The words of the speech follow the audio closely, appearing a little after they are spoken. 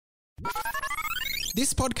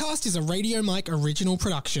This podcast is a Radio Mike original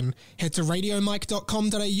production. Head to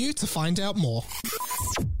radiomike.com.au to find out more.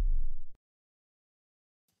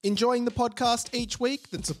 Enjoying the podcast each week?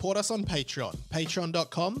 Then support us on Patreon.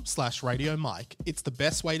 Patreon.com/Radio Mike. It's the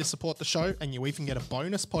best way to support the show, and you even get a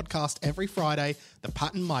bonus podcast every Friday, The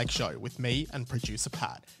Pat and Mike Show, with me and producer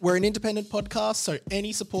Pat. We're an independent podcast, so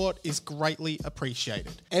any support is greatly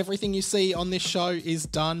appreciated. Everything you see on this show is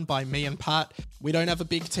done by me and Pat. We don't have a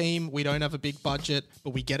big team, we don't have a big budget,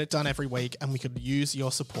 but we get it done every week, and we could use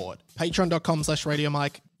your support. Patreon.com/Radio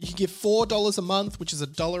Mike. You can give $4 a month, which is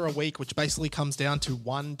 $1 a week, which basically comes down to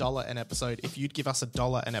 $1 an episode. If you'd give us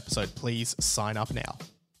 $1 an episode, please sign up now.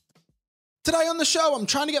 Today on the show, I'm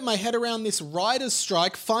trying to get my head around this writer's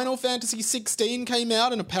strike. Final Fantasy 16 came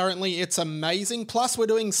out, and apparently it's amazing. Plus, we're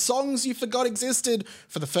doing songs you forgot existed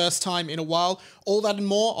for the first time in a while. All that and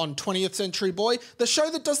more on 20th Century Boy, the show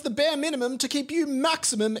that does the bare minimum to keep you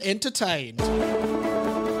maximum entertained.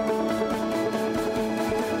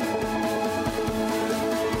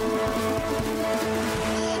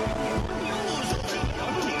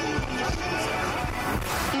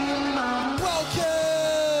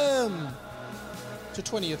 To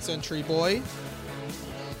 20th Century Boy.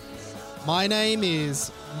 My name is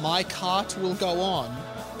Mike Heart Will Go On,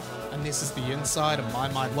 and this is the inside of my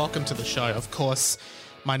mind. Welcome to the show. Of course,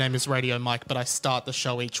 my name is Radio Mike, but I start the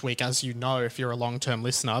show each week, as you know, if you're a long-term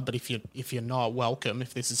listener. But if you're not, welcome.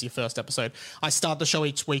 If this is your first episode, I start the show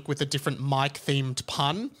each week with a different Mike-themed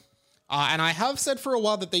pun, and I have said for a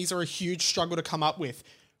while that these are a huge struggle to come up with.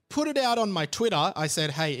 Put it out on my Twitter. I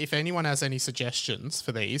said, hey, if anyone has any suggestions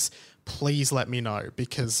for these, please let me know,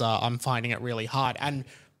 because I'm finding it really hard. And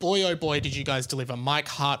boy, oh boy, did you guys deliver. Mike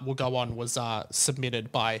Heart Will Go On was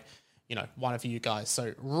submitted by, one of you guys.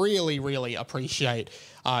 So really, really appreciate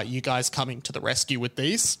you guys coming to the rescue with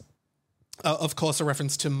these. Of course, a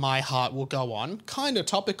reference to My Heart Will Go On. Kind of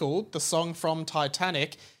topical, the song from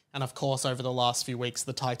Titanic. And of course, over the last few weeks,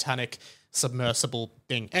 the Titanic submersible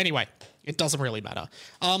thing. Anyway, it doesn't really matter.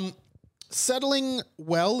 Settling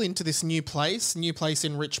well into this new place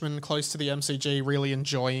in Richmond, close to the MCG, really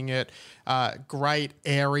enjoying it. Great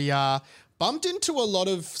area. Bumped into a lot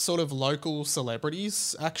of sort of local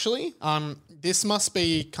celebrities, actually. This must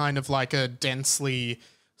be kind of like a densely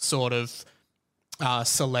sort of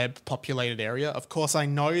celeb populated area. Of course, I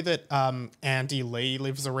know that Andy Lee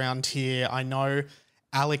lives around here. I know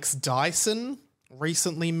Alex Dyson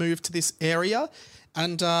recently moved to this area.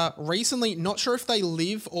 And recently, not sure if they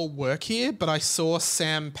live or work here, but I saw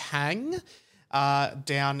Sam Pang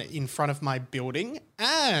down in front of my building.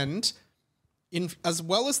 And as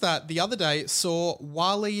well as that, the other day saw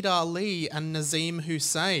Waleed Ali and Nazim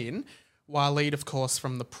Hussain. Waleed, of course,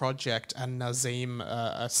 from The Project, and Nazim,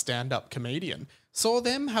 a stand-up comedian. Saw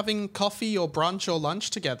them having coffee or brunch or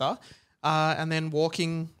lunch together and then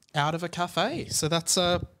walking out of a cafe. So that's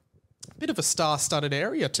a bit of a star-studded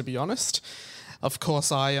area, to be honest. Of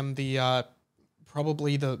course, I am the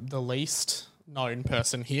probably the least known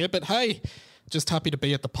person here, but hey, just happy to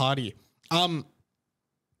be at the party.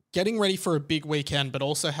 Getting ready for a big weekend, but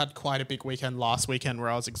also had quite a big weekend last weekend where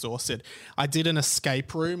I was exhausted. I did an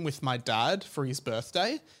escape room with my dad for his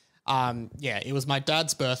birthday. It was my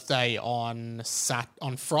dad's birthday on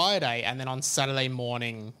Friday, and then on Saturday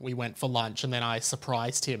morning we went for lunch, and then I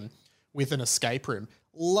surprised him with an escape room.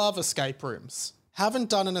 Love escape rooms. Haven't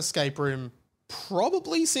done an escape room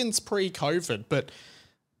probably since pre-COVID, but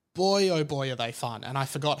boy, oh boy, are they fun. And I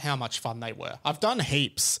forgot how much fun they were. I've done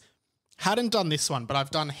heaps. Hadn't done this one, but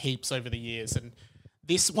I've done heaps over the years. And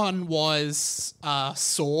this one was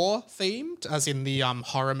Saw themed, as in the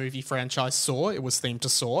horror movie franchise Saw. It was themed to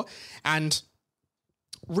Saw. And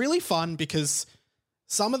really fun because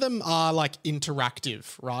some of them are like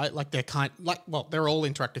interactive, right? Like they're they're all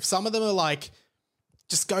interactive. Some of them are like,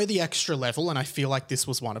 just go the extra level. And I feel like this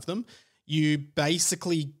was one of them. You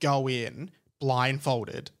basically go in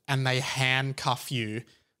blindfolded and they handcuff you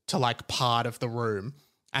to like part of the room,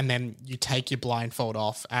 and then you take your blindfold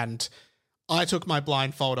off. And I took my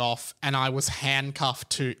blindfold off and I was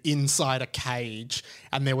handcuffed to inside a cage,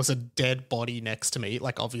 and there was a dead body next to me,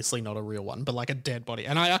 like obviously not a real one, but like a dead body.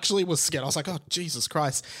 And I actually was scared. I was like, oh, Jesus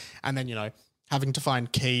Christ. And then, having to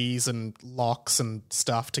find keys and locks and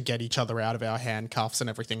stuff to get each other out of our handcuffs and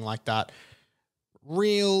everything like that.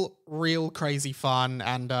 Real crazy fun,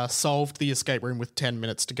 and solved the escape room with 10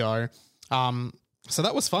 minutes to go. So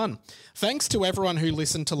that was fun. Thanks to everyone who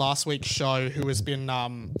listened to last week's show, who has been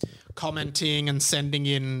commenting and sending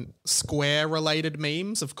in Square-related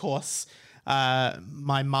memes. Of course,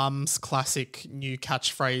 my mum's classic new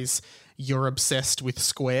catchphrase, "You're obsessed with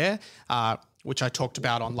Square," which I talked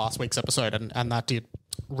about on last week's episode, and that did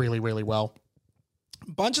really, really well.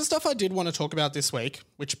 Bunch of stuff I did want to talk about this week,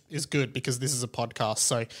 which is good because this is a podcast.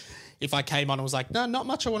 So if I came on and was like, no, not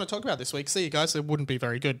much I want to talk about this week, see you guys, it wouldn't be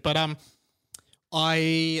very good. But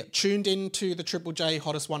I tuned into the Triple J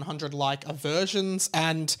Hottest 100 like versions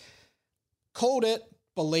and called it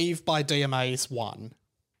Believe by DMA's won.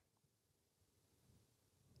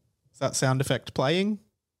 Is that sound effect playing?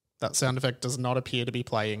 That sound effect does not appear to be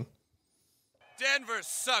playing. Denver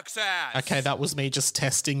sucks ass. Okay, that was me just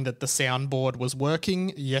testing that the soundboard was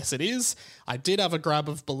working. Yes, it is. I did have a grab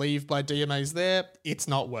of Believe by DMA's there. It's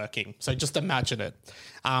not working. So just imagine it.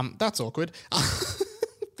 That's awkward.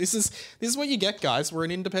 This is what you get, guys. We're an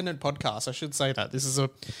independent podcast. I should say that. This is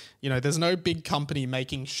there's no big company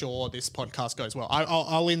making sure this podcast goes well.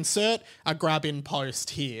 I'll insert a grab in post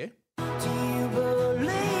here. Do you believe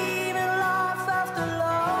in life after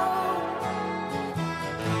love?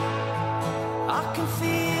 I can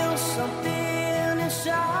feel something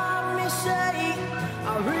inside me say,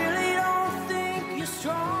 I really don't think you're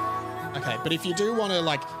strong. Okay, but if you do want to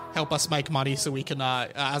help us make money so we can,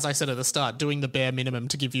 as I said at the start, doing the bare minimum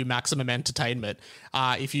to give you maximum entertainment,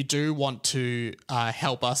 if you do want to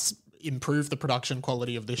help us improve the production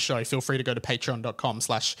quality of this show, feel free to go to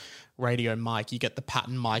patreon.com/Radio Mike. You get the Pat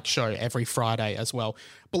and Mike show every Friday as well.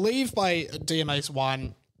 Believe by DMA's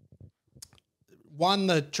won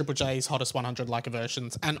the Triple J's Hottest 100 Like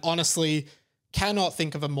versions, and honestly, cannot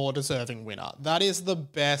think of a more deserving winner. That is the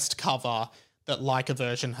best cover that Like a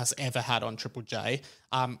Version has ever had on Triple J.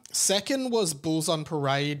 Second was Bulls on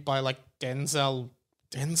Parade by Denzel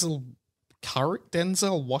Curry,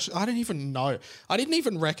 Denzel Washington. I don't even know. I didn't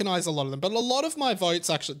even recognize a lot of them, but a lot of my votes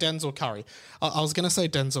actually, Denzel Curry. I was going to say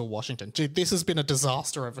Denzel Washington. Gee, this has been a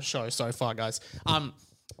disaster of a show so far, guys.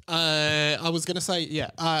 I was going to say,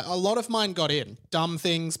 a lot of mine got in. Dumb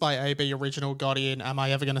Things by AB Original got in. Am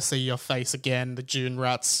I Ever Gonna See Your Face Again? The June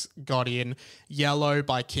Rats got in. Yellow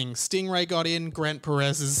by King Stingray got in. Grant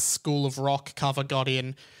Perez's School of Rock cover got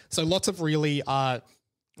in. So lots of really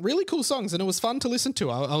cool songs, and it was fun to listen to.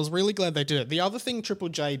 I was really glad they did it. The other thing Triple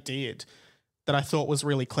J did that I thought was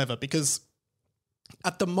really clever, because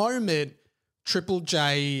at the moment, Triple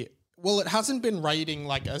J, well, it hasn't been rating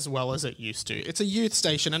as well as it used to. It's a youth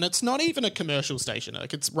station, and it's not even a commercial station.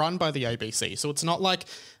 It's run by the ABC, so it's not like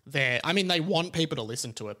they want people to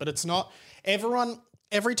listen to it, but it's not everyone.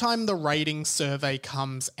 Every time the rating survey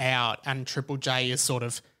comes out and Triple J is sort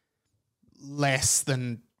of less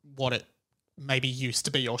than what it maybe used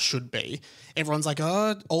to be or should be, everyone's like,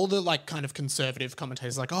 oh, all the kind of conservative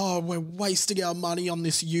commentators oh, we're wasting our money on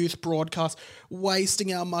this youth broadcast,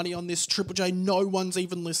 wasting our money on this Triple J, no one's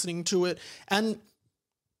even listening to it. And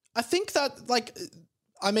I think that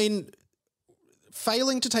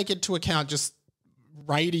failing to take into account just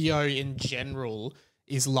radio in general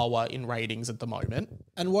is lower in ratings at the moment.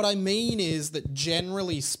 And what I mean is that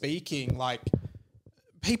generally speaking,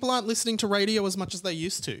 people aren't listening to radio as much as they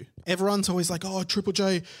used to. Everyone's always like, oh, Triple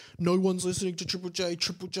J, no one's listening to Triple J.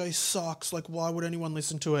 Triple J sucks. Why would anyone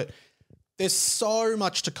listen to it? There's so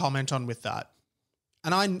much to comment on with that.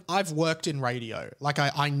 And I've worked in radio.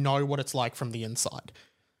 I know what it's like from the inside.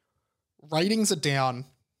 Ratings are down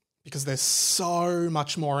because there's so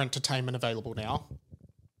much more entertainment available now.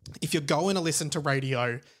 If you're going to listen to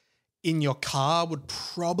radio, in your car would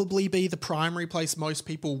probably be the primary place most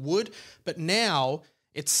people would. But now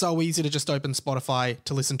it's so easy to just open Spotify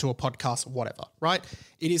to listen to a podcast, whatever, right?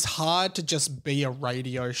 It is hard to just be a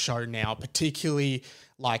radio show now, particularly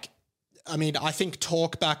I think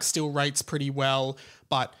Talkback still rates pretty well,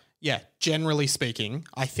 but yeah, generally speaking,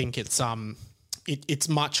 I think it's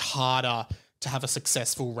much harder to have a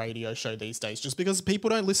successful radio show these days just because people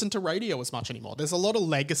don't listen to radio as much anymore. There's a lot of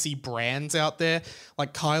legacy brands out there,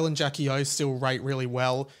 like Kyle and Jackie O still rate really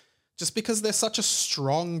well, just because they're such a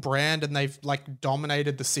strong brand and they've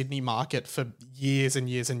dominated the Sydney market for years and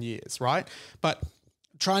years and years, right? But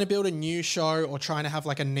trying to build a new show or trying to have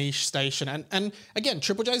a niche station, and again,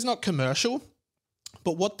 Triple J is not commercial,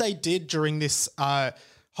 but what they did during this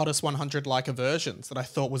Hottest 100 versions that I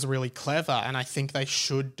thought was really clever, and I think they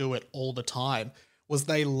should do it all the time, was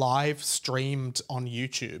they live streamed on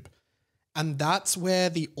YouTube. And that's where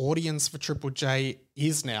the audience for Triple J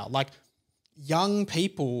is now. Young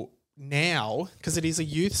people now, because it is a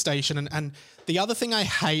youth station, and the other thing I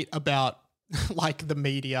hate about the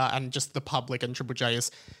media and just the public and Triple J is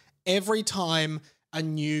every time a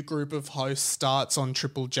new group of hosts starts on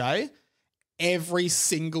Triple J, every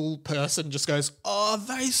single person just goes, oh,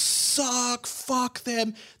 they suck, fuck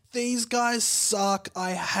them, these guys suck.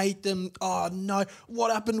 I hate them. Oh no.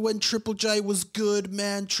 What happened when Triple J was good,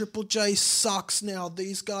 man? Triple J sucks now.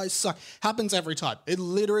 These guys suck. Happens every time. It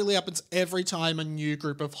literally happens every time a new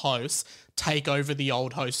group of hosts take over the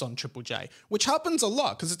old hosts on Triple J, which happens a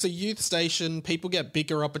lot because it's a youth station. People get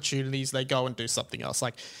bigger opportunities. They go and do something else.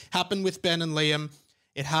 Like happened with Ben and Liam.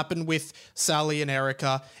 It happened with Sally and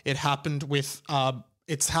Erica. It happened with,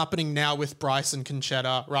 it's happening now with Bryce and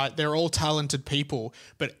Conchetta, right? They're all talented people,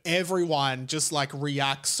 but everyone just like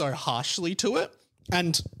reacts so harshly to it.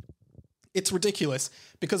 And it's ridiculous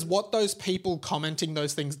because what those people commenting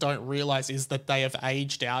those things don't realize is that they have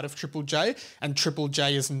aged out of Triple J and Triple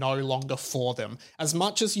J is no longer for them. As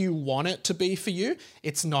much as you want it to be for you,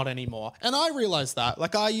 it's not anymore. And I realize that.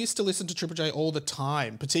 Like I used to listen to Triple J all the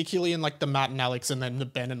time, particularly in like the Matt and Alex and then the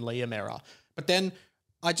Ben and Liam era. But then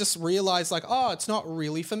I just realized like, oh, it's not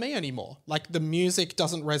really for me anymore. Like the music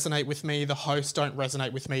doesn't resonate with me. The hosts don't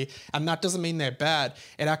resonate with me. And that doesn't mean they're bad.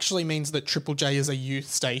 It actually means that Triple J is a youth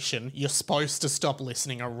station. You're supposed to stop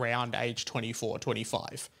listening around age 24,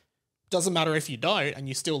 25. Doesn't matter if you don't and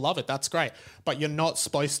you still love it. That's great. But you're not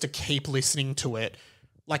supposed to keep listening to it.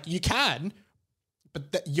 Like you can,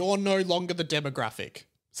 but you're no longer the demographic.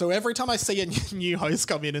 So every time I see a new host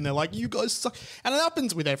come in and they're like, you guys suck. And it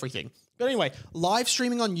happens with everything. But anyway, live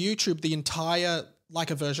streaming on YouTube, the entire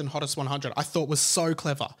Like a Version Hottest 100, I thought was so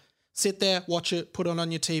clever. Sit there, watch it, put it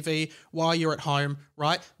on your TV while you're at home,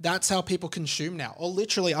 right? That's how people consume now. Or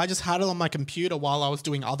literally, I just had it on my computer while I was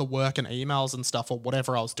doing other work and emails and stuff or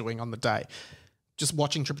whatever I was doing on the day. Just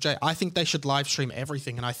watching Triple J. I think they should live stream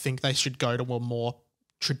everything and I think they should go to a more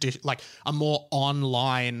a more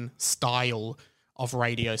online style of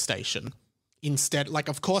radio station. Instead, like,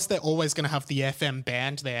 of course, they're always going to have the FM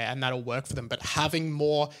band there and that'll work for them, but having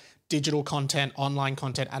more digital content, online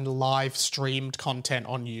content, and live streamed content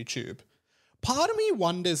on YouTube. Part of me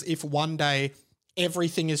wonders if one day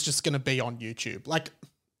everything is just going to be on YouTube. Like,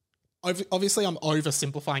 obviously, I'm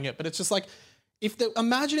oversimplifying it, but it's just like,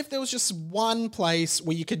 imagine if there was just one place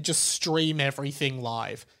where you could just stream everything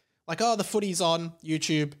live. Like, oh, the footy's on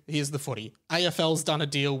YouTube, here's the footy. AFL's done a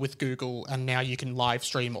deal with Google and now you can live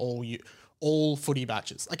stream all footy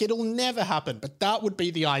matches. Like, it'll never happen, but that would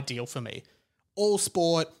be the ideal for me. All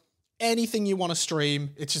sport, anything you want to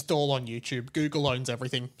stream, it's just all on YouTube. Google owns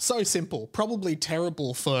everything. So simple. Probably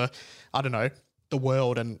terrible for, I don't know, the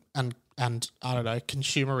world and I don't know,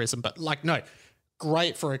 consumerism, but like, no,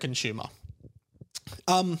 great for a consumer.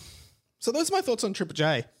 So those are my thoughts on Triple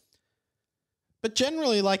J. But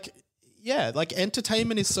generally, like, yeah, like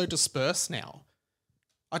entertainment is so dispersed now.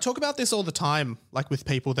 I talk about this all the time, like with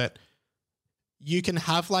people that you can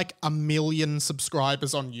have like 1 million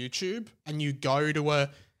subscribers on YouTube and you go to a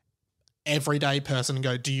everyday person and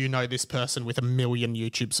go, do you know this person with 1 million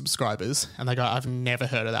YouTube subscribers? And they go, I've never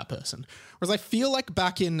heard of that person. Whereas I feel like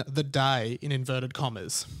back in the day, in inverted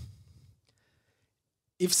commas,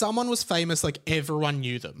 if someone was famous, like everyone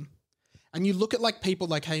knew them. And you look at like people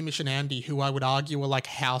like Hamish and Andy, who I would argue are like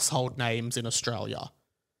household names in Australia.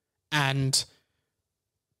 And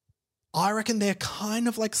I reckon they're kind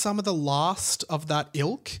of like some of the last of that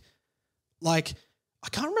ilk. Like, I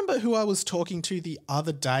can't remember who I was talking to the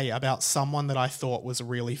other day about someone that I thought was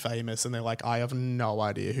really famous. And they're like, I have no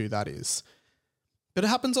idea who that is. But it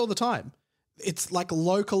happens all the time. It's like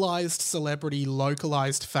localized celebrity,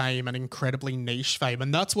 localized fame, and incredibly niche fame.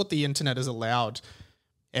 And that's what the internet has allowed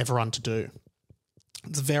everyone to do.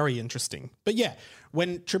 It's very interesting. But yeah,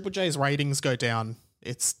 when Triple J's ratings go down,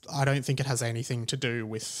 I don't think it has anything to do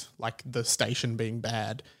with like the station being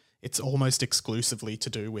bad. It's almost exclusively to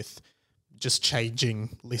do with just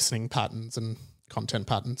changing listening patterns and content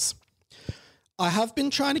patterns. I have been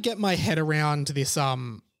trying to get my head around this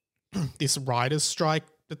this writers' strike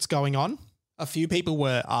that's going on. A few people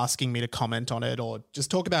were asking me to comment on it or just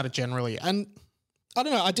talk about it generally. And I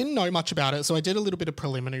don't know, I didn't know much about it, so I did a little bit of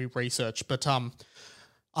preliminary research, but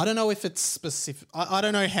I don't know if it's specific. I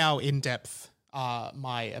don't know how in-depth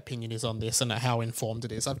my opinion is on this and how informed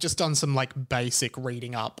it is. I've just done some like basic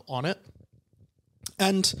reading up on it.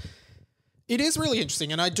 And it is really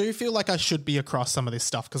interesting, and I do feel like I should be across some of this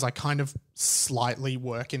stuff because I kind of slightly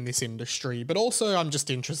work in this industry, but also I'm just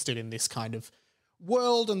interested in this kind of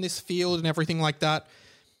world and this field and everything like that.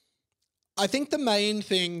 I think the main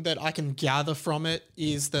thing that I can gather from it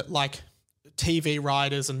is that like TV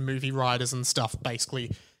writers and movie writers and stuff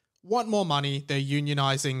basically want more money. They're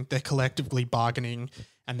unionizing, they're collectively bargaining,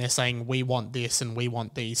 and they're saying, we want this and we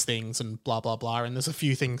want these things and blah, blah, blah. And there's a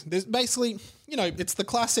few things. There's basically, you know, it's the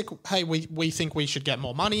classic, hey, we think we should get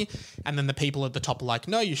more money. And then the people at the top are like,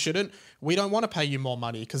 no, you shouldn't. We don't want to pay you more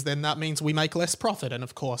money because then that means we make less profit. And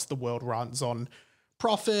of course, the world runs on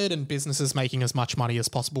profit and businesses making as much money as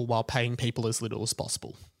possible while paying people as little as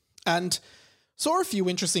possible. And saw a few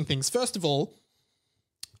interesting things. First of all,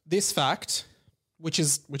 this fact, which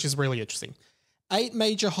is really interesting. 8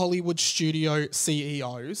 major Hollywood studio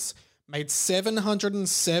CEOs made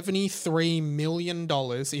 $773 million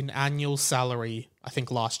in annual salary, I think,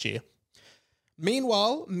 last year.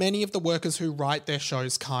 Meanwhile, many of the workers who write their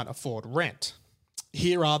shows can't afford rent.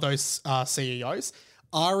 Here are those CEOs.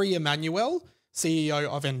 Ari Emanuel, CEO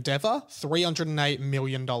of Endeavor, $308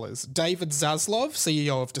 million. David Zaslav,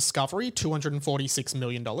 CEO of Discovery, $246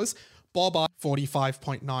 million. Bob Iger,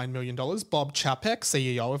 $45.9 million. Bob Chapek,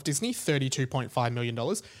 CEO of Disney, $32.5 million.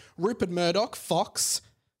 Rupert Murdoch, Fox,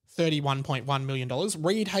 $31.1 million.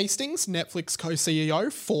 Reed Hastings, Netflix co-CEO,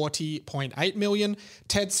 $40.8 million.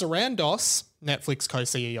 Ted Sarandos, Netflix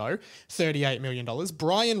co-CEO, $38 million.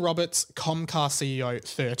 Brian Roberts, Comcast CEO,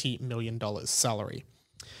 $30 million salary.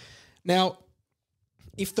 Now,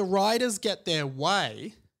 if the writers get their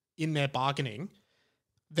way in their bargaining,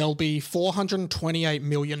 there'll be $428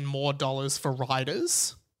 million more dollars for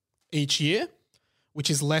writers each year, which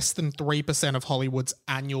is less than 3% of Hollywood's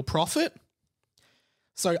annual profit.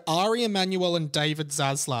 So Ari Emanuel and David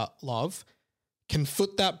Zaslav can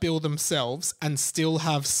foot that bill themselves and still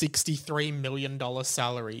have $63 million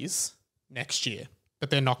salaries next year, but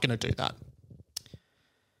they're not going to do that.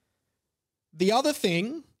 The other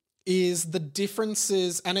thing is the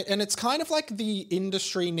differences, and it's kind of like the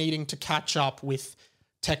industry needing to catch up with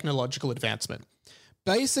technological advancement.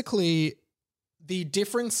 Basically, the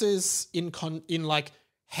differences in like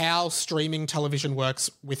how streaming television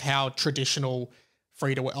works with how traditional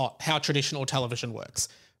television works.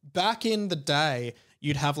 Back in the day,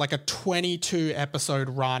 you'd have like a 22 episode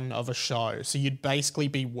run of a show. So you'd basically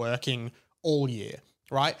be working all year,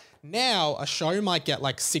 right? Now a show might get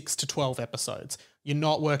like 6 to 12 episodes. You're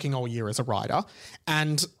not working all year as a writer,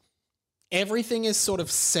 and everything is sort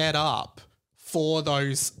of set up for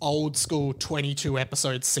those old school 22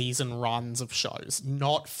 episode season runs of shows,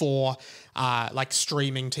 not for like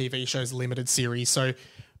streaming TV shows, limited series. So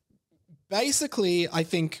basically, I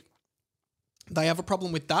think they have a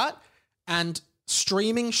problem with that, and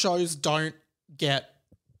streaming shows don't get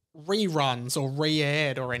reruns or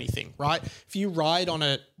re-aired or anything, right? If you ride on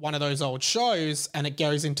one of those old shows and it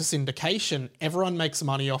goes into syndication, everyone makes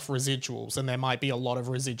money off residuals, and there might be a lot of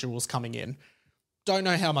residuals coming in. Don't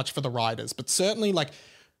know how much for the writers, but certainly like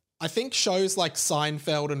I think shows like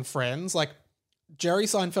Seinfeld and Friends, like Jerry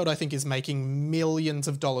Seinfeld, I think is making millions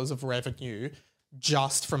of dollars of revenue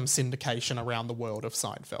just from syndication around the world of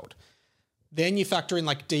Seinfeld. Then you factor in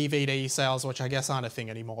like DVD sales, which I guess aren't a thing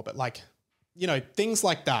anymore, but like, you know, things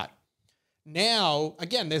like that. Now,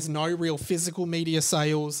 again, there's no real physical media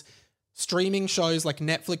sales. Streaming shows like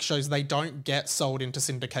Netflix shows, they don't get sold into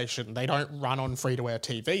syndication. They don't run on free-to-air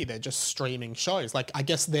TV. They're just streaming shows. Like, I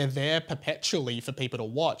guess they're there perpetually for people to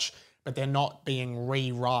watch, but they're not being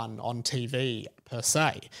rerun on TV per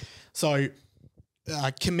se. So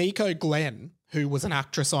Kimiko Glenn, who was an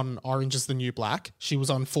actress on Orange is the New Black, she was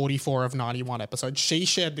on 44 of 91 episodes. She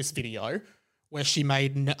shared this video where she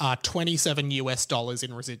made $27 US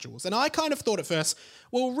in residuals. And I kind of thought at first,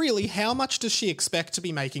 well, really, how much does she expect to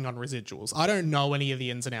be making on residuals? I don't know any of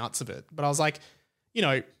the ins and outs of it. But I was like, you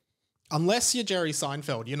know, unless you're Jerry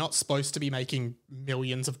Seinfeld, you're not supposed to be making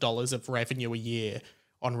millions of dollars of revenue a year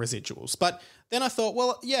on residuals. But then I thought,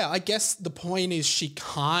 well, yeah, I guess the point is she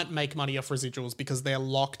can't make money off residuals because they're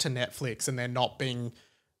locked to Netflix and they're not being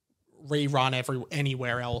rerun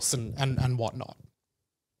anywhere else and whatnot.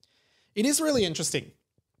 It is really interesting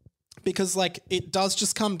because like it does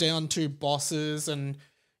just come down to bosses and,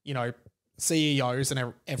 you know, CEOs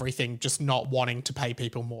and everything just not wanting to pay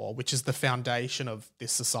people more, which is the foundation of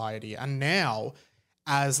this society. And now,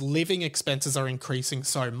 as living expenses are increasing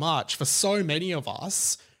so much for so many of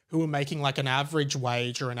us who are making like an average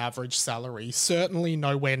wage or an average salary, certainly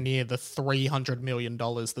nowhere near the $300 million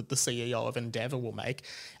that the CEO of Endeavor will make.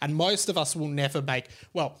 And most of us will never make,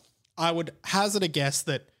 well, I would hazard a guess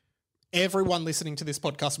that everyone listening to this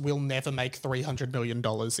podcast will never make $300 million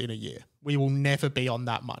in a year. We will never be on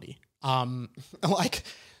that money. Like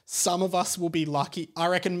some of us will be lucky. I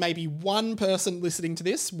reckon maybe one person listening to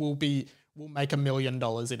this will make $1 million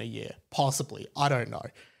in a year, possibly. I don't know.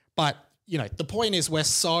 But, you know, the point is we're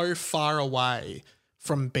so far away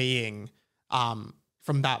from being,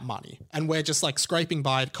 from that money. And we're just like scraping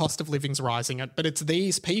by, cost of living's rising. But it's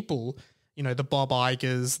these people, you know, the Bob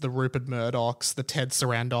Igers, the Rupert Murdochs, the Ted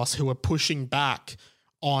Sarandos, who are pushing back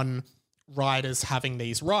on writers having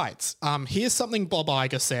these rights. Here's something Bob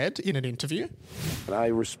Iger said in an interview. I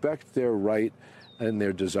respect their right and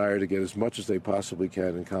their desire to get as much as they possibly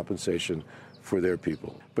can in compensation for their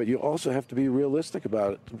people. But you also have to be realistic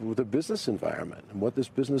about the business environment and what this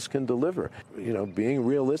business can deliver. You know, being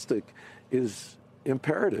realistic is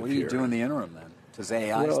imperative. What do you do in the interim then? Does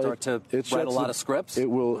AI start to write a lot of scripts? It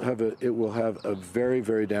will have a very,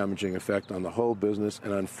 very damaging effect on the whole business,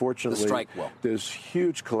 and unfortunately, the strike will. There's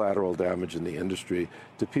huge collateral damage in the industry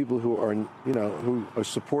to people who are, who are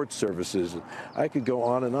support services. I could go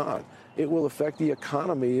on and on. It will affect the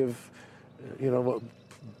economy of,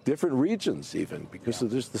 different regions even because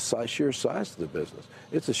of just the sheer size of the business.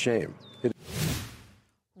 It's a shame.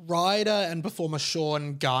 Writer and performer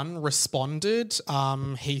Sean Gunn responded.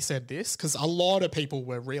 He said this because a lot of people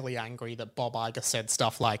were really angry that Bob Iger said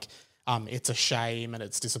stuff like, it's a shame and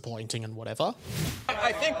it's disappointing and whatever.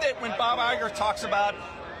 I think that when Bob Iger talks about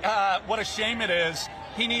what a shame it is,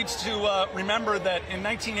 he needs to remember that in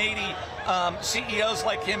 1980, CEOs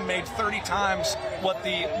like him made 30 times what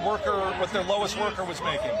their lowest worker was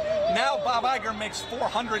making. Now Bob Iger makes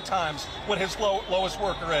 400 times what his lowest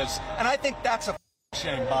worker is. And I think that's a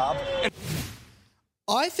shame, Bob.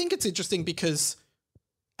 I think it's interesting because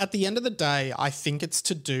at the end of the day, I think it's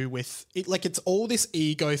to do with it. Like, it's all this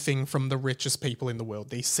ego thing from the richest people in the world,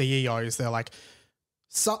 these CEOs. They're like,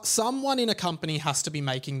 someone in a company has to be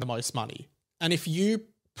making the most money. And if you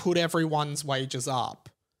put everyone's wages up,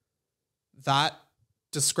 that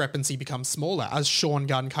discrepancy becomes smaller. As Sean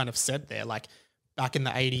Gunn kind of said there, like back in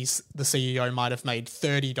the 80s, the CEO might have made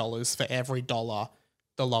 $30 for every dollar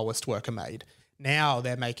the lowest worker made. Now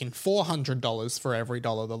they're making $400 for every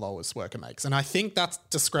dollar the lowest worker makes. And I think that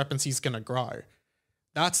discrepancy is going to grow.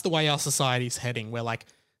 That's the way our society's heading, where like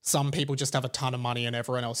some people just have a ton of money and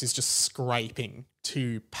everyone else is just scraping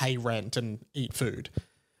to pay rent and eat food.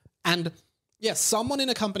 And yeah, someone in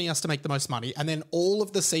a company has to make the most money, and then all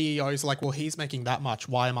of the CEOs are like, well, he's making that much.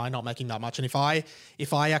 Why am I not making that much? And if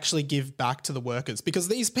I actually give back to the workers, because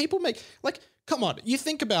these people make, like, come on, you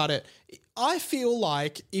think about it. I feel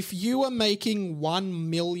like if you are making $1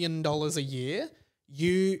 million a year,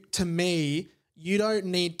 you don't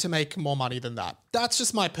need to make more money than that. That's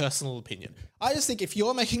just my personal opinion. I just think if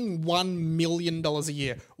you're making $1 million a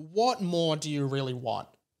year, what more do you really want?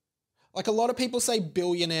 Like, a lot of people say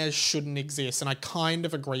billionaires shouldn't exist, and I kind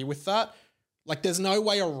of agree with that. Like, there's no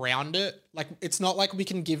way around it. Like, it's not like we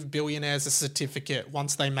can give billionaires a certificate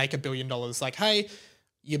once they make $1 billion. Like, hey,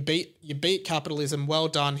 you beat capitalism. Well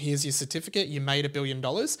done. Here's your certificate. You made $1 billion.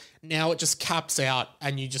 Now it just caps out,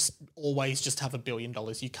 and you just always just have $1 billion.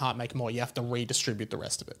 You can't make more. You have to redistribute the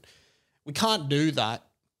rest of it. We can't do that.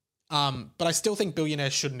 But I still think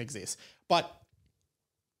billionaires shouldn't exist. But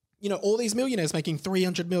all these millionaires making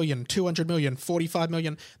 300 million, 200 million, 45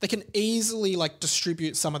 million, they can easily like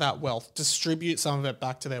distribute some of that wealth, distribute some of it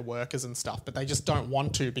back to their workers and stuff, but they just don't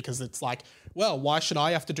want to because it's like, well, why should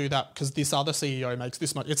I have to do that because this other CEO makes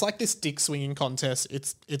this much? It's like this dick swinging contest.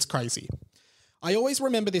 It's crazy. I always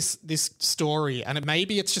remember this story, and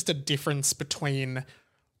maybe it's just a difference between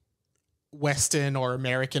Western or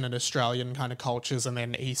American and Australian kind of cultures and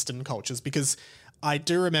then Eastern cultures, because I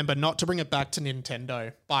do remember, not to bring it back to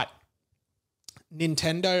Nintendo, but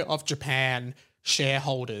Nintendo of Japan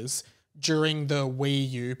shareholders during the Wii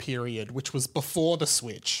U period, which was before the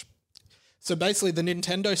Switch. So basically the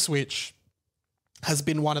Nintendo Switch has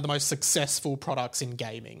been one of the most successful products in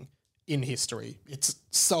gaming in history. It's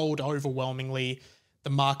sold overwhelmingly.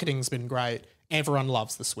 The marketing's been great. Everyone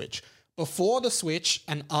loves the Switch. Before the Switch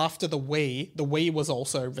and after the Wii was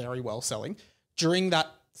also very well selling. During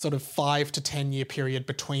that sort of 5 to 10 year period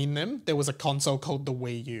between them, there was a console called the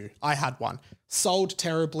Wii U. I had one. Sold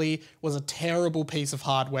terribly, was a terrible piece of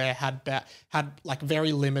hardware, had like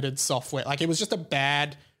very limited software. Like, it was just a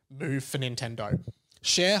bad move for Nintendo.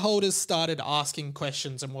 Shareholders started asking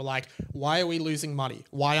questions and were like, why are we losing money?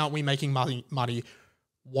 Why aren't we making money?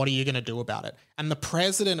 What are you going to do about it? And the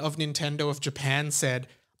president of Nintendo of Japan said,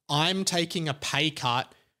 I'm taking a pay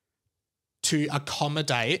cut to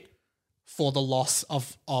accommodate for the loss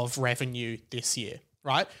of revenue this year,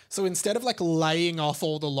 right? So instead of like laying off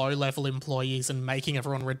all the low-level employees and making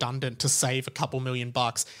everyone redundant to save a couple $1 million,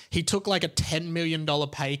 he took like a $10 million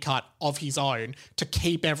pay cut of his own to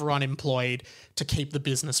keep everyone employed, to keep the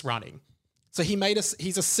business running. So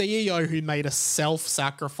he's a CEO who made a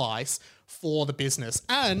self-sacrifice for the business,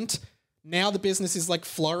 and now the business is like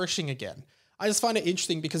flourishing again. I just find it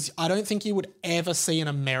interesting because I don't think you would ever see an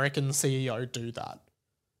American CEO do that.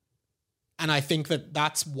 And I think that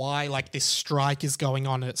that's why like this strike is going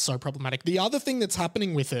on and it's so problematic. The other thing that's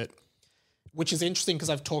happening with it, which is interesting because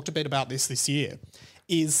I've talked a bit about this year,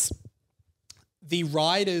 is the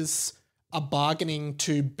writers are bargaining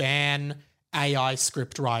to ban AI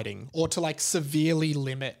script writing, or to like severely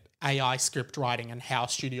limit AI script writing and how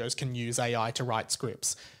studios can use AI to write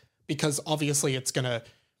scripts, because obviously it's going to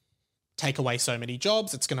take away so many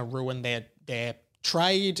jobs. It's going to ruin their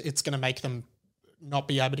trade. It's going to make them not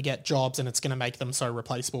be able to get jobs, and it's going to make them so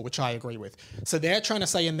replaceable, which I agree with. So they're trying to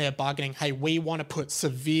say in their bargaining, hey, we want to put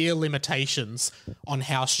severe limitations on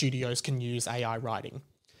how studios can use AI writing.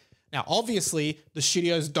 Now, obviously, the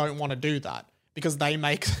studios don't want to do that because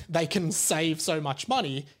they can save so much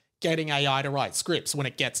money getting AI to write scripts when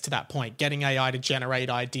it gets to that point, getting AI to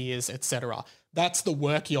generate ideas, etc. That's the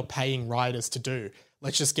work you're paying writers to do.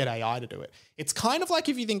 Let's just get AI to do it. It's kind of like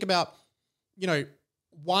if you think about,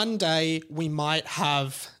 one day we might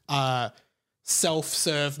have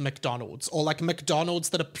self-serve McDonald's, or like McDonald's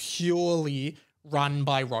that are purely run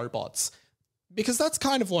by robots. Because that's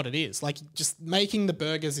kind of what it is. Like, just making the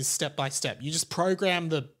burgers is step by step. You just program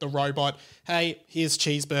the robot, hey, here's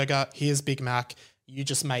cheeseburger, here's Big Mac. You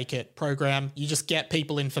just make it, program. You just get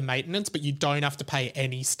people in for maintenance, but you don't have to pay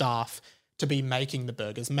any staff to be making the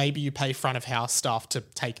burgers. Maybe you pay front of house staff to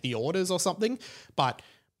take the orders or something, but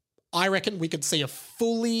I reckon we could see a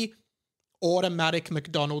fully automatic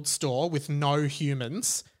McDonald's store with no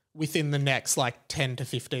humans within the next 10 to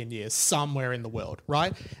 15 years somewhere in the world,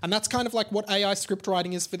 right? And that's kind of like what AI script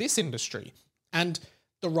writing is for this industry. And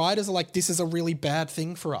the writers are like, this is a really bad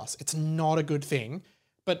thing for us. It's not a good thing.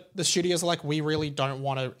 But the studios are like, we really don't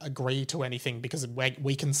want to agree to anything because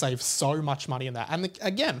we can save so much money in that. And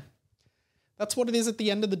again, that's what it is at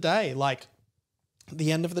the end of the day.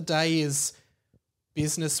 The end of the day is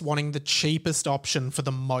business wanting the cheapest option for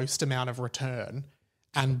the most amount of return,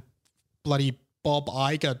 and bloody Bob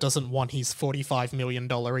Iger doesn't want his $45 million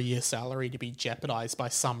a year salary to be jeopardized by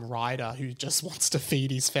some writer who just wants to feed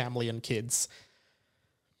his family and kids.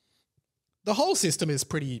 The whole system is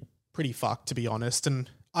pretty fucked, to be honest, and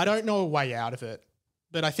I don't know a way out of it,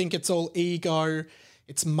 but I think it's all ego,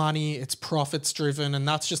 it's money, it's profits driven, and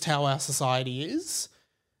that's just how our society is.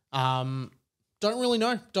 Don't really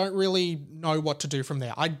know what to do from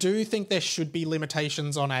there. I do think there should be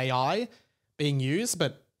limitations on AI being used,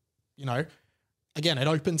 but, again, it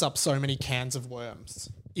opens up so many cans of worms.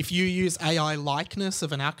 If you use AI likeness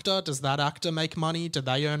of an actor, does that actor make money? Do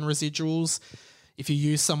they earn residuals? If you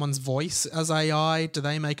use someone's voice as AI, do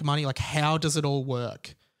they make money? How does it all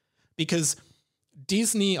work? Because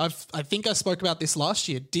Disney, I think I spoke about this last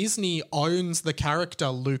year, Disney owns the character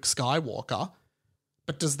Luke Skywalker,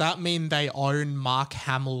 but does that mean they own Mark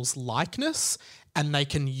Hamill's likeness and they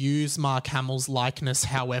can use Mark Hamill's likeness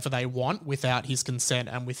however they want without his consent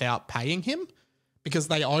and without paying him? Because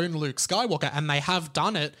they own Luke Skywalker, and they have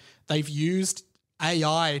done it. They've used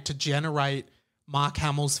AI to generate Mark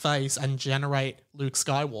Hamill's face and generate Luke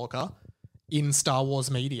Skywalker in Star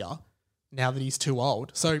Wars media now that he's too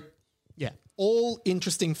old. So, yeah, all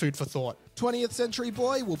interesting food for thought. 20th Century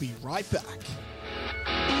Boy will be right back.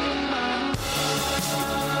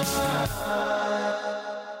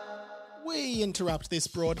 We interrupt this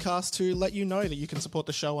broadcast to let you know that you can support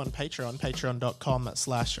the show on Patreon,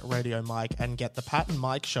 patreon.com/Radio Mike, and get the Pat and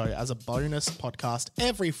Mike Show as a bonus podcast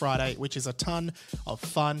every Friday, which is a ton of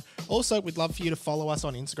fun. Also, we'd love for you to follow us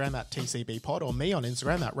on Instagram at TCBpod, or me on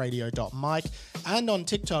Instagram at radio.mike, and on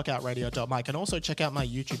TikTok at radio.mike, and also check out my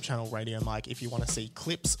YouTube channel, Radio Mike, if you want to see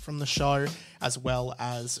clips from the show, as well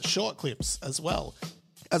as short clips as well.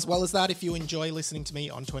 As well as that, if you enjoy listening to me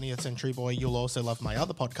on 20th Century Boy, you'll also love my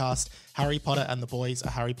other podcast, Harry Potter and the Boys, a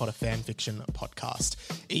Harry Potter fanfiction podcast.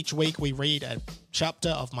 Each week we read a chapter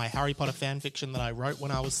of my Harry Potter fanfiction that I wrote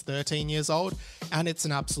when I was 13 years old, and it's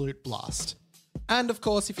an absolute blast. And of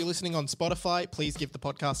course, if you're listening on Spotify, please give the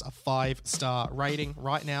podcast a 5-star rating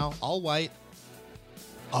right now. I'll wait.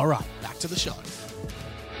 All right, back to the show.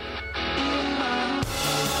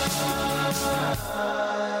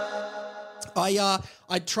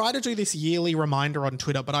 I try to do this yearly reminder on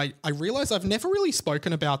Twitter, but I realize I've never really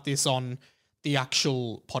spoken about this on the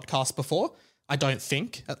actual podcast before. I don't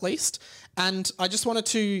think, at least. And I just wanted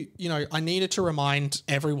to, I needed to remind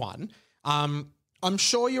everyone. I'm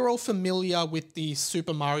sure you're all familiar with the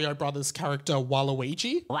Super Mario Brothers character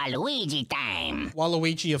Waluigi. Waluigi time.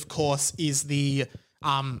 Waluigi, of course, is the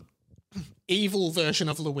evil version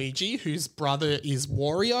of Luigi, whose brother is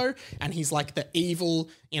Wario, and he's like the evil,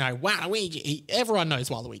 Waluigi. Everyone knows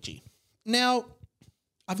Waluigi. Now,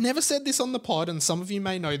 I've never said this on the pod, and some of you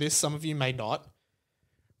may know this, some of you may not,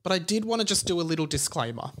 but I did want to just do a little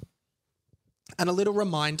disclaimer and a little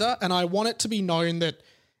reminder, and I want it to be known that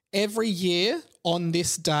every year on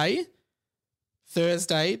this day,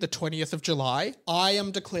 Thursday, the 20th of July, I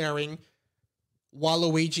am declaring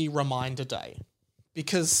Waluigi Reminder Day,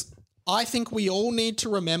 because I think we all need to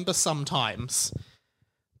remember sometimes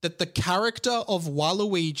that the character of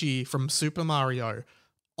Waluigi from Super Mario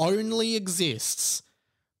only exists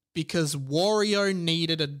because Wario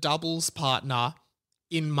needed a doubles partner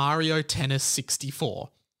in Mario Tennis 64.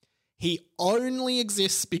 He only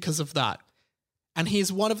exists because of that. And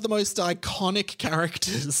he's one of the most iconic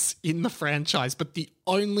characters in the franchise, but the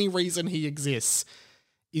only reason he exists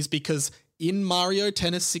is because in Mario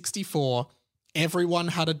Tennis 64, everyone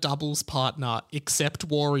had a doubles partner except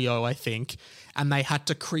Wario, I think, and they had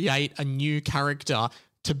to create a new character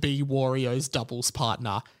to be Wario's doubles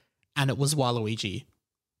partner, and it was Waluigi.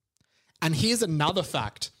 And here's another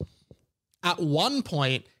fact. At one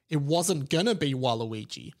point, it wasn't going to be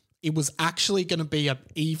Waluigi. It was actually going to be an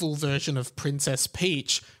evil version of Princess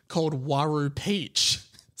Peach called Waru Peach.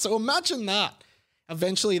 So imagine that.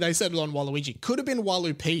 Eventually they settled on Waluigi. Could have been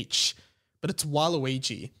Walu Peach, but it's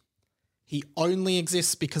Waluigi. He only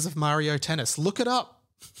exists because of Mario Tennis. Look it up.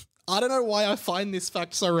 I don't know why I find this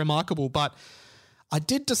fact so remarkable, but I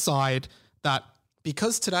did decide that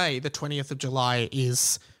because today, the 20th of July,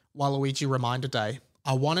 is Waluigi Reminder Day,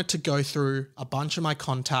 I wanted to go through a bunch of my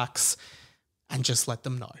contacts and just let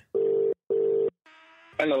them know.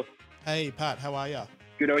 Hello. Hey, Pat, how are ya?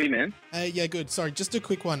 Good, how are you, man? Hey, yeah, good. Sorry, just a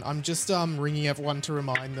quick one. I'm just ringing everyone to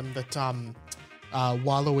remind them that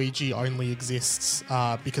Waluigi only exists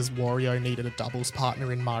because Wario needed a doubles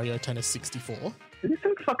partner in Mario Tennis 64. Is this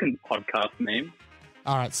some fucking podcast name?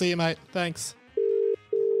 All right, see you, mate. Thanks.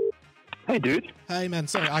 Hey, dude. Hey, man,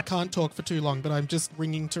 sorry, I can't talk for too long, but I'm just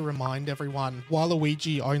ringing to remind everyone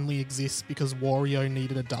Waluigi only exists because Wario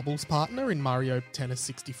needed a doubles partner in Mario Tennis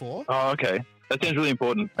 64. Oh, okay. That sounds really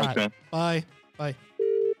important. Thanks, man. Bye. Bye.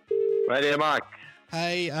 Right here, Mark.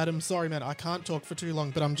 Hey, Adam, sorry, man, I can't talk for too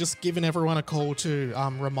long, but I'm just giving everyone a call to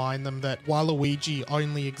remind them that Waluigi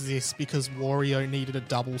only exists because Wario needed a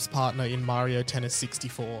doubles partner in Mario Tennis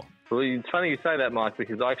 64. Well, it's funny you say that, Mike,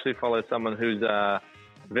 because I actually follow someone who's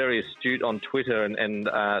very astute on Twitter, and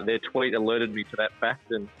their tweet alerted me to that fact,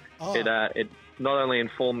 and it not only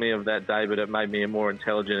informed me of that day, but it made me a more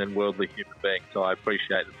intelligent and worldly human being, so I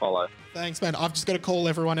appreciate the follow. Thanks, man. I've just got to call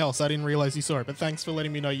everyone else. I didn't realise you saw it, but thanks for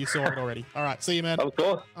letting me know you saw it already. All right, see you, man. Of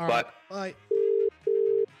course. All right, bye.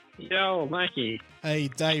 Yo, Mikey. Hey,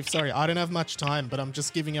 Dave, sorry, I don't have much time, but I'm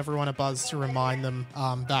just giving everyone a buzz to remind them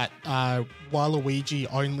that Waluigi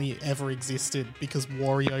only ever existed because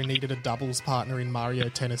Wario needed a doubles partner in Mario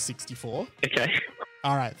Tennis 64. Okay.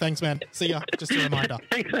 All right, thanks, man. See ya. Just a reminder.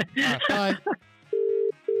 Thanks, man. All right, bye.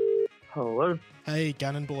 Hello. Hey,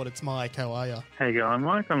 Gannonboard, it's Mike. How are ya? How you going,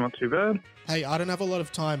 Mike? I'm not too bad. Hey, I don't have a lot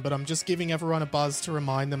of time, but I'm just giving everyone a buzz to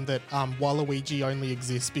remind them that Waluigi only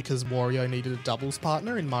exists because Wario needed a doubles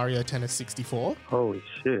partner in Mario Tennis 64. Holy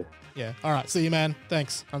shit. Yeah. All right, see you, man.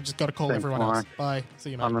 Thanks. I've just got to call Thanks, everyone Mike. else. Bye. See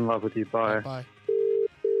you, man. I'm in love with you. Bye. Bye.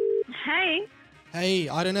 Hey. Hey,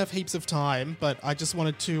 I don't have heaps of time, but I just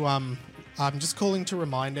wanted to, I'm just calling to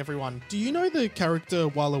remind everyone. Do you know the character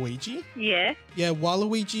Waluigi? Yeah. Yeah,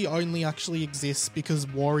 Waluigi only actually exists because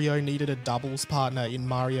Wario needed a doubles partner in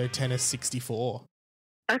Mario Tennis 64.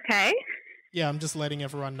 Okay. Yeah, I'm just letting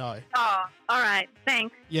everyone know. Oh, all right.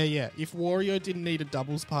 Thanks. Yeah. If Wario didn't need a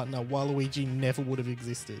doubles partner, Waluigi never would have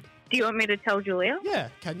existed. Do you want me to tell Julia? Yeah,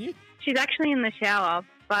 can you? She's actually in the shower,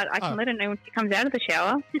 but I can let her know when she comes out of the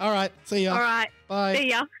shower. All right, see ya. All right. Bye. See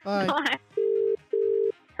ya. Bye. Bye.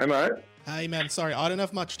 Hey, mate. Hey, man, sorry, I don't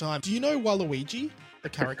have much time. Do you know Waluigi, the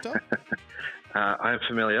character? I'm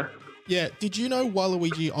familiar. Yeah, did you know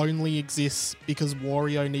Waluigi only exists because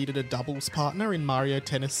Wario needed a doubles partner in Mario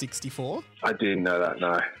Tennis 64? I didn't know that,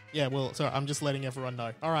 no. Yeah, well, sorry, I'm just letting everyone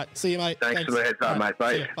know. All right, see you, mate. Thanks for the heads up, mate.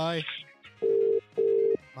 Bye. See ya. Bye.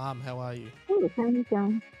 Mum, how are you? Good, how are you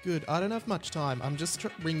going? Good. I don't have much time. I'm just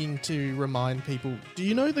ringing to remind people. Do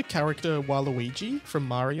you know the character Waluigi from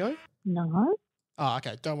Mario? No. Oh,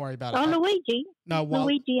 okay. Don't worry about it. Oh, Luigi? No,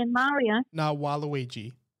 Luigi and Mario? No,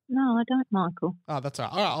 Waluigi. No, I don't, Michael. Oh, that's all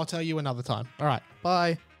right. All right, I'll tell you another time. All right.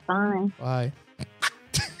 Bye. Bye. Bye.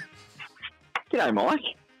 G'day, Mike.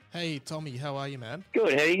 Hey, Tommy. How are you, man?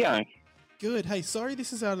 Good, how you going? Good. Hey, sorry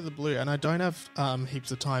this is out of the blue and I don't have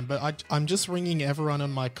heaps of time, but I'm just ringing everyone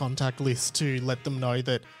on my contact list to let them know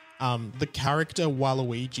that the character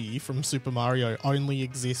Waluigi from Super Mario only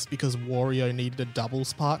exists because Wario needed a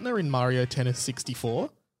doubles partner in Mario Tennis 64.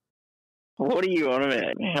 What are you on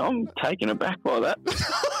about? I'm taken aback by that.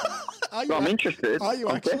 I'm interested. Are you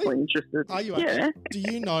I'm actually? definitely interested. Are you yeah. actually? Do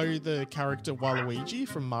you know the character Waluigi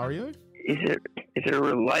from Mario? Is it a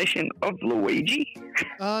relation of Luigi?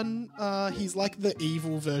 He's like the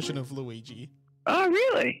evil version of Luigi. Oh,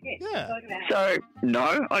 really? Yeah. So,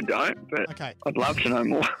 no, I don't, but Okay. I'd love to know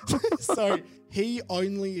more. So he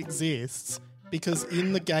only exists because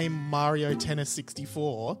in the game Mario Tennis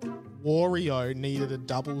 64, Wario needed a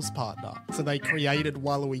doubles partner. So they created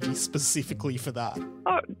Waluigi specifically for that.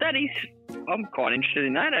 Oh, I'm quite interested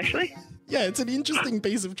in that, actually. Yeah, it's an interesting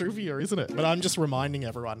piece of trivia, isn't it? But I'm just reminding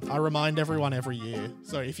everyone. I remind everyone every year.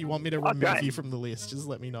 So if you want me to remove you from the list, just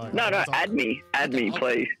let me know. No, add me. Add me,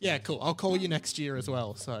 please. Yeah, cool. I'll call you next year as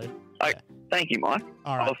well. So. Yeah. Thank you, Mike.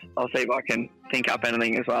 All right. I'll see if I can think up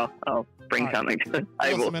anything as well. I'll bring something to the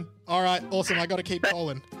table. Awesome, man. All right, awesome. I got to keep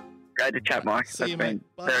calling. Great to chat, Mike. See you, That's mate.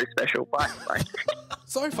 been very special. Bye. Bye.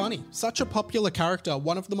 So funny. Such a popular character.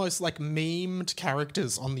 One of the most memed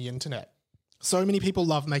characters on the internet. So many people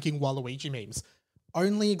love making Waluigi memes.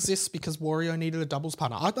 Only exists because Wario needed a doubles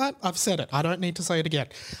partner. I've said it. I don't need to say it again.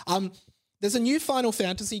 There's a new Final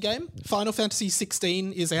Fantasy game. Final Fantasy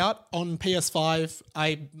 16 is out on PS5.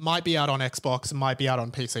 I might be out on Xbox. It might be out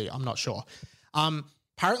on PC. I'm not sure.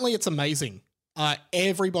 Apparently it's amazing.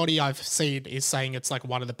 Everybody I've seen is saying it's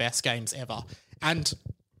one of the best games ever. And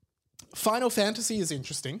Final Fantasy is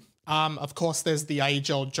interesting. Of course, there's the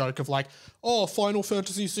age-old joke of Final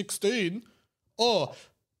Fantasy 16. Oh,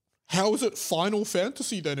 how is it Final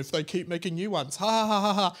Fantasy then if they keep making new ones? Ha ha ha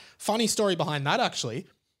ha ha. Funny story behind that, actually.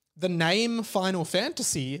 The name Final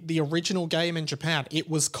Fantasy, the original game in Japan, it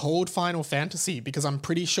was called Final Fantasy because I'm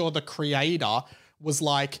pretty sure the creator was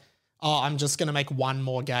I'm just going to make one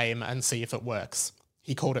more game and see if it works.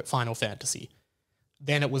 He called it Final Fantasy.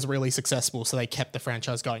 Then it was really successful, so they kept the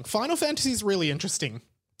franchise going. Final Fantasy is really interesting.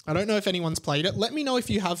 I don't know if anyone's played it. Let me know if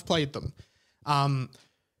you have played them.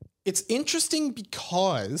 It's interesting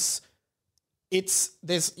because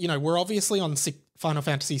we're obviously on Final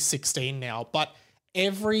Fantasy 16 now, but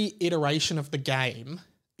every iteration of the game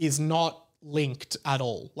is not linked at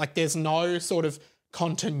all. There's no sort of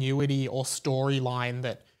continuity or storyline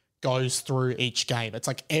that goes through each game. It's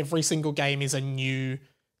every single game is a new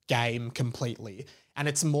game completely. And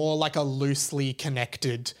it's more like a loosely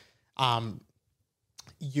connected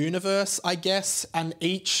universe, I guess. And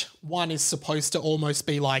each one is supposed to almost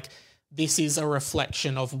be this is a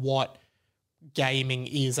reflection of what gaming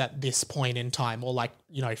is at this point in time, or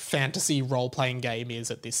fantasy role-playing game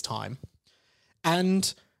is at this time.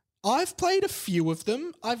 And I've played a few of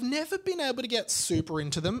them. I've never been able to get super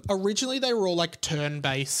into them. Originally, they were all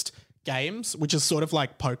turn-based games, which is sort of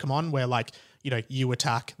like Pokemon, where you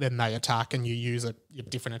attack, then they attack, and you use your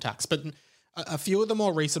different attacks. But a few of the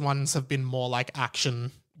more recent ones have been more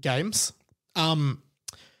action games. Now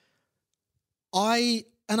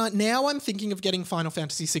I'm thinking of getting Final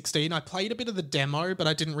Fantasy 16. I played a bit of the demo, but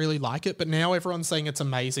I didn't really like it. But now everyone's saying it's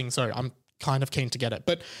amazing, so I'm kind of keen to get it.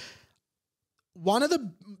 But one of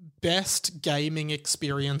the best gaming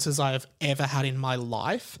experiences I have ever had in my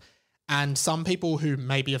life, and some people who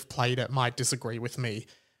maybe have played it might disagree with me,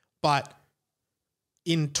 but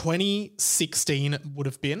in 2016 it would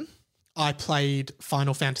have been, I played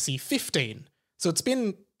Final Fantasy 15. So it's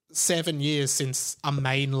been 7 years since a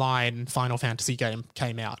mainline Final Fantasy game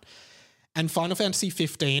came out. And Final Fantasy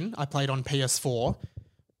 15, I played on PS4,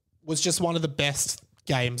 was just one of the best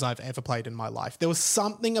games I've ever played in my life. There was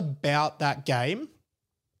something about that game.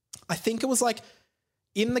 I think it was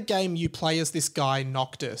in the game you play as this guy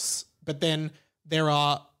Noctis, but then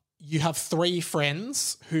you have 3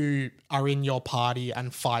 friends who are in your party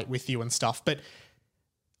and fight with you and stuff. But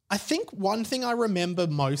I think one thing I remember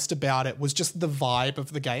most about it was just the vibe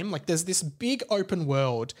of the game. There's this big open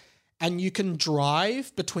world and you can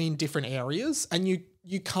drive between different areas and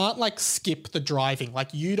you can't skip the driving.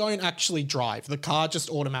 You don't actually drive. The car just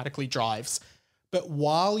automatically drives. But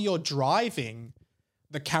while you're driving,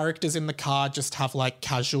 the characters in the car just have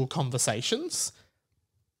casual conversations.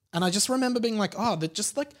 And I just remember being they're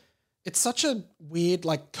just it's such a weird,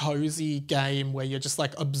 cozy game where you're just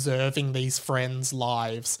observing these friends'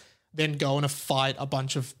 lives, then going to fight a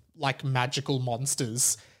bunch of magical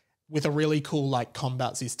monsters with a really cool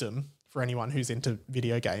combat system for anyone who's into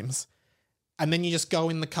video games. And then you just go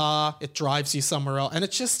in the car, it drives you somewhere else. And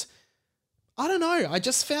it's just, I don't know. I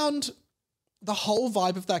just found the whole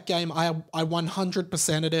vibe of that game. I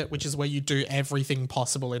 100%ed it, which is where you do everything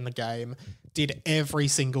possible in the game, did every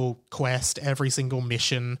single quest, every single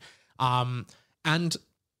mission. And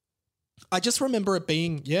I just remember it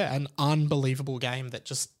being, an unbelievable game that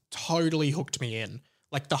just totally hooked me in.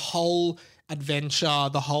 The whole adventure,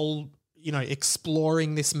 the whole,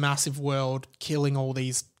 exploring this massive world, killing all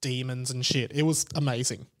these demons and shit. It was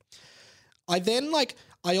amazing. I then,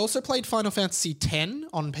 I also played Final Fantasy X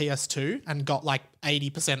on PS2 and got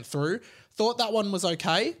 80% through. Thought that one was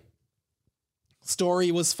okay.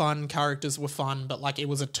 Story was fun, characters were fun, but like it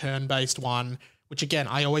was a turn-based one, which again,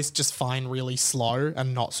 I always just find really slow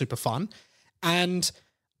and not super fun. And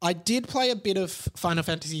I did play a bit of Final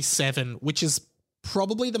Fantasy VII, which is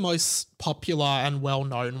probably the most popular and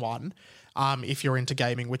well-known one, if you're into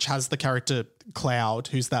gaming, which has the character Cloud,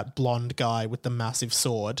 who's that blonde guy with the massive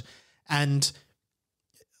sword. And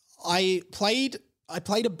I played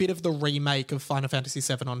a bit of the remake of Final Fantasy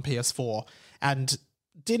VII on PS4 and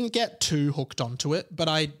didn't get too hooked onto it,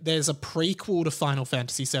 but there's a prequel to Final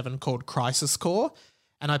Fantasy VII called Crisis Core,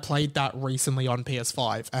 and I played that recently on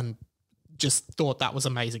PS5 and just thought that was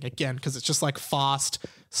amazing again, because it's just like fast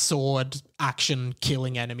sword action,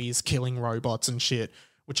 killing enemies, killing robots and shit,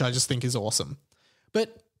 which I just think is awesome.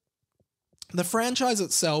 But the franchise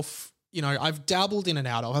itself, you know, I've dabbled in and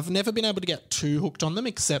out of. I've never been able to get too hooked on them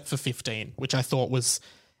except for 15, which I thought was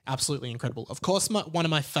absolutely incredible. Of course, one of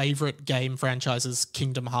my favorite game franchises,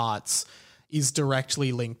 Kingdom Hearts, is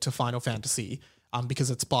directly linked to Final Fantasy because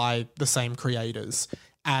it's by the same creators,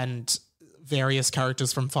 and various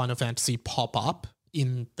characters from Final Fantasy pop up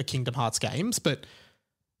in the Kingdom Hearts games. But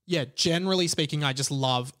yeah, generally speaking, I just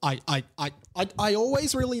love, I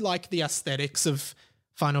always really like the aesthetics of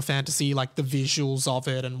Final Fantasy, like the visuals of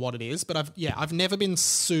it and what it is. But I've never been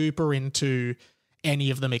super into any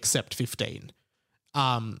of them except 15,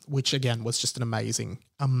 which again was just an amazing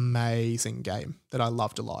game that I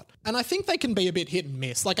loved a lot. And I think they can be a bit hit and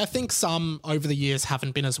miss. Like I think some over the years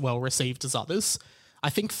haven't been as well received as others. I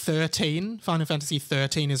think Final Fantasy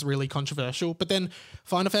 13 is really controversial, but then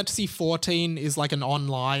Final Fantasy 14 is like an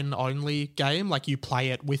online only game. Like you play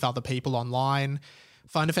it with other people online.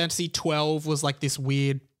 Final Fantasy 12 was like this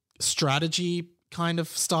weird strategy kind of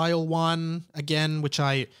style one again, which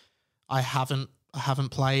I haven't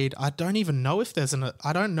played. I don't even know if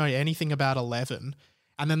I don't know anything about 11.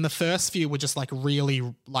 And then the first few were just like really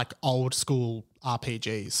like old school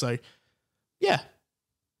RPGs. So yeah.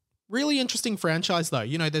 Really interesting franchise though.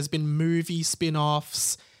 You know, there's been movie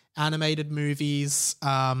spin-offs, animated movies,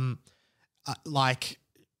 like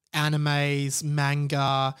animes,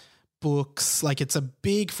 manga, books. Like it's a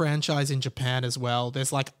big franchise in Japan as well.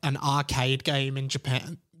 There's like an arcade game in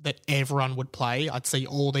Japan that everyone would play. I'd see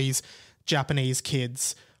all these Japanese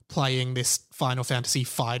kids playing this Final Fantasy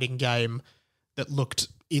fighting game that looked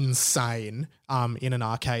insane in an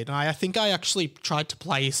arcade. And I think I actually tried to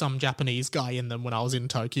play some Japanese guy in them when I was in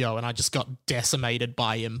Tokyo, and I just got decimated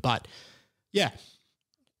by him. But yeah,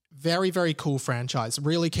 very, very cool franchise.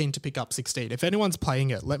 Really keen to pick up 16. If anyone's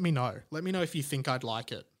playing it, let me know. Let me know if you think I'd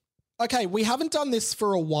like it. Okay, we haven't done this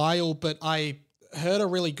for a while, but I heard a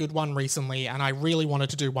really good one recently, and I really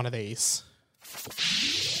wanted to do one of these.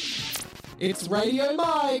 It's Radio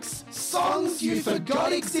Mike's Songs You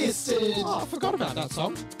Forgot Existed. Oh, I forgot about that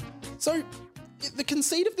song. So, the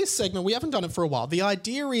conceit of this segment, we haven't done it for a while. The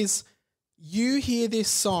idea is you hear this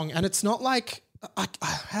song and it's not like,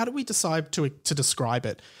 how do we decide to describe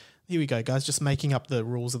it? Here we go, guys, just making up the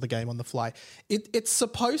rules of the game on the fly. It's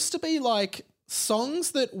supposed to be like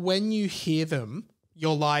songs that when you hear them,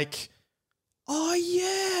 you're like, oh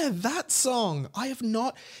yeah, that song. I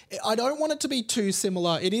don't want it to be too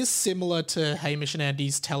similar. It is similar to Hamish and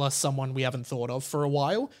Andy's Tell Us Someone We Haven't Thought Of for a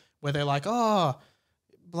while, where they're like, oh,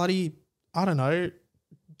 bloody, I don't know,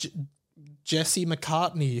 Jesse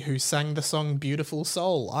McCartney, who sang the song Beautiful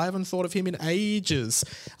Soul. I haven't thought of him in ages.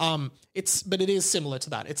 But it is similar to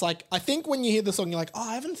that. It's like, I think when you hear the song, you're like, oh,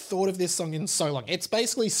 I haven't thought of this song in so long. It's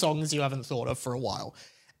basically songs you haven't thought of for a while.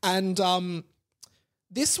 And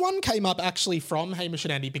this one came up actually from Hamish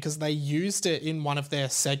and Andy because they used it in one of their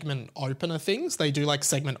segment opener things. They do like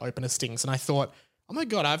segment opener stings. And I thought, oh my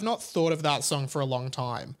God, I've not thought of that song for a long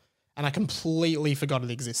time. And I completely forgot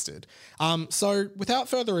it existed. So without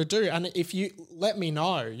further ado, and if you let me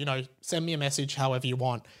know, you know, send me a message however you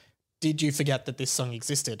want. Did you forget that this song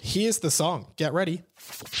existed? Here's the song. Get ready.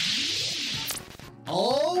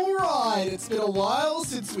 All right, it's been a while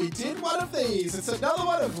since we did one of these. It's another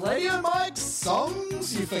one of Radio Mike's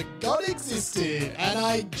Songs You Forgot Existed. And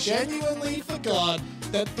I genuinely forgot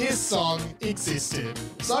that this song existed.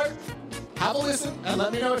 So, have a listen and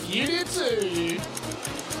let me know if you did too.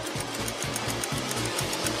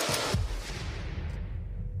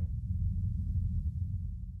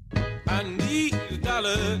 I need a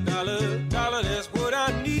dollar, dollar, dollar, that's what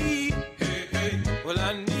I need. Hey, hey, well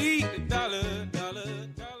I need a dollar, dollar,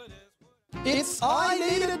 dollar, that's what It's I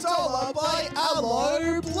Need a Dollar by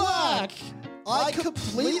Aloe Black. I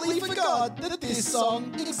completely forgot that this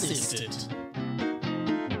song existed.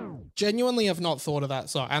 Genuinely have not thought of that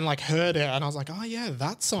song and like heard it and I was like, oh yeah,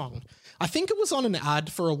 that song. I think it was on an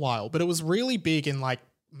ad for a while, but it was really big in like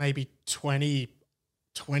maybe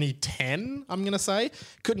 2010, I'm going to say.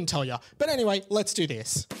 Couldn't tell you. But anyway, let's do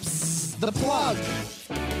this. The plug.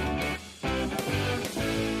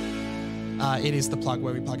 It is the plug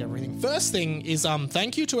where we plug everything. First thing is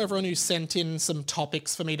thank you to everyone who sent in some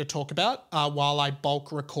topics for me to talk about while I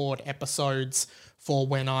bulk record episodes for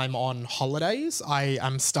when I'm on holidays. I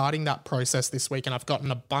am starting that process this week, and I've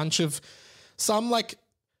gotten a bunch of some like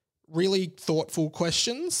really thoughtful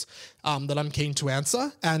questions that I'm keen to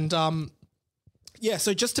answer. And yeah,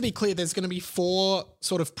 so just to be clear, there's going to be 4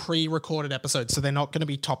 sort of pre-recorded episodes, so they're not going to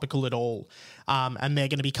be topical at all, and they're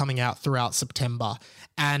going to be coming out throughout September,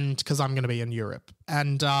 and because I'm going to be in Europe.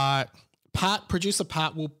 And producer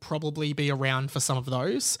Pat will probably be around for some of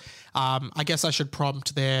those. I guess I should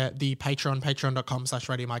prompt the Patreon,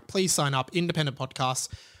 patreon.com/Radio Mike. Please sign up, independent podcasts.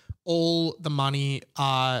 All the money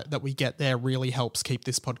that we get there really helps keep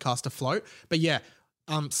this podcast afloat. But yeah,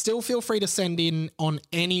 still feel free to send in on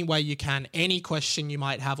any way you can, any question you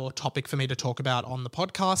might have or topic for me to talk about on the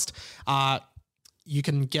podcast. You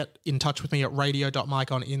can get in touch with me at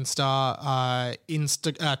radio.mike on Insta,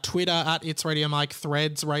 Twitter at It's Radio Mike,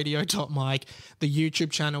 Threads radio.mike, the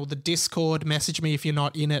YouTube channel, the Discord. Message me if you're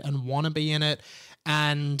not in it and want to be in it,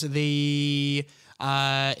 and the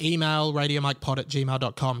email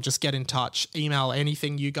radiomikepod@gmail.com. Just get in touch. Email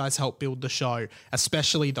anything. You guys help build the show,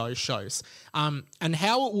 especially those shows. And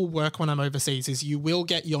how it will work when I'm overseas is you will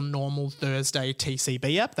get your normal Thursday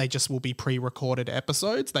TCB app. They just will be pre-recorded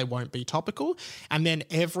episodes. They won't be topical. And then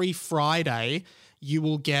every Friday you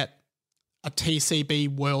will get a TCB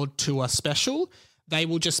World Tour special. They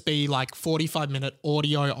will just be like 45-minute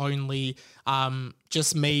audio only,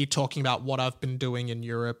 just me talking about what I've been doing in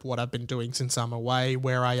Europe, what I've been doing since I'm away,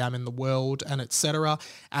 where I am in the world, and etc.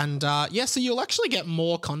 And yeah, so you'll actually get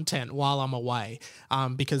more content while I'm away,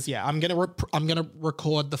 because yeah, I'm gonna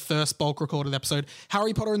record the first bulk recorded episode.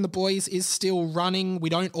 Harry Potter and the Boys is still running. We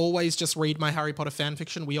don't always just read my Harry Potter fan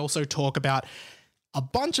fiction. We also talk about a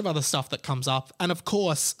bunch of other stuff that comes up, and of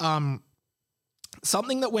course,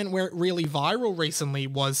 something that went really viral recently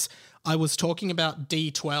was I was talking about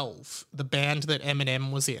D12, the band that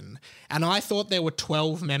Eminem was in, and I thought there were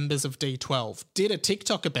 12 members of D12. Did a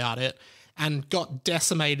TikTok about it and got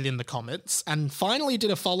decimated in the comments, and finally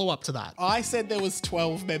did a follow-up to that. I said there was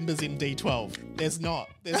 12 members in D12. There's not.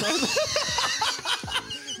 There's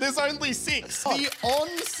only 6. The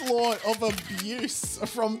onslaught of abuse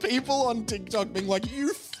from people on TikTok being like,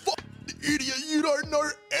 you idiot, you don't know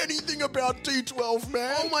anything about D12,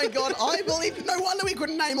 man. Oh my God, I believe, no wonder we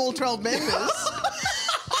couldn't name all 12 members.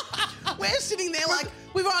 We're sitting there like,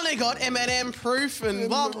 we've only got Eminem, Proof, and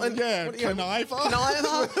blah, and yeah,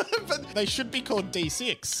 Conniver. But they should be called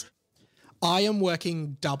D6. I am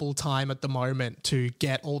working double time at the moment to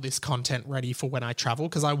get all this content ready for when I travel,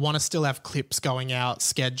 because I want to still have clips going out,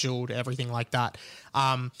 scheduled, everything like that.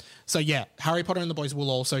 So yeah, Harry Potter and the Boys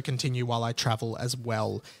will also continue while I travel as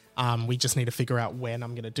well. We just need to figure out when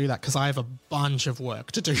I'm going to do that, because I have a bunch of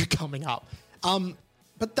work to do coming up.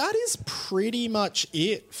 But that is pretty much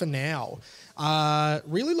it for now.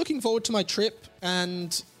 Really looking forward to my trip,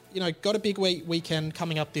 and, you know, got a big weekend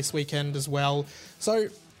coming up this weekend as well. So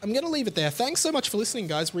I'm going to leave it there. Thanks so much for listening,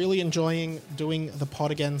 guys. Really enjoying doing the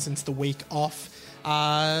pod again since the week off.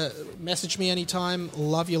 Message me anytime.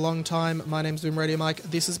 Love you long time. My name's been Radio Mike.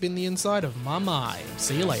 This has been The Inside of My Mind.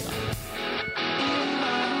 See you later.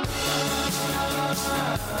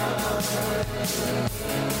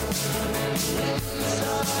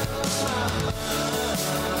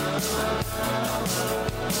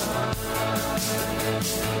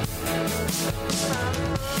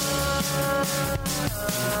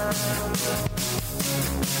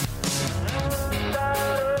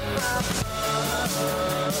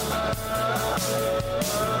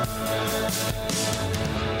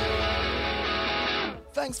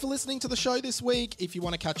 Thanks for listening to the show this week. If you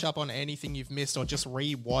want to catch up on anything you've missed or just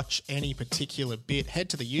re-watch any particular bit, head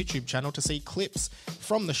to the YouTube channel to see clips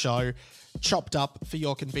from the show chopped up for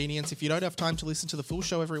your convenience. If you don't have time to listen to the full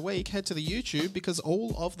show every week, head to the YouTube, because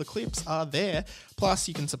all of the clips are there. Plus,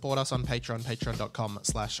 you can support us on Patreon,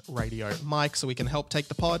 patreon.com/Radio Mike, so we can help take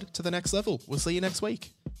the pod to the next level. We'll see you next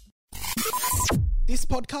week. This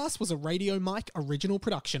podcast was a Radio Mike original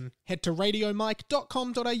production. Head to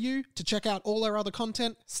radiomike.com.au to check out all our other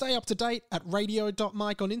content, stay up to date at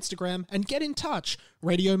radio.mike on Instagram, and get in touch,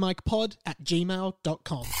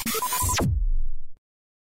 radiomikepod@gmail.com.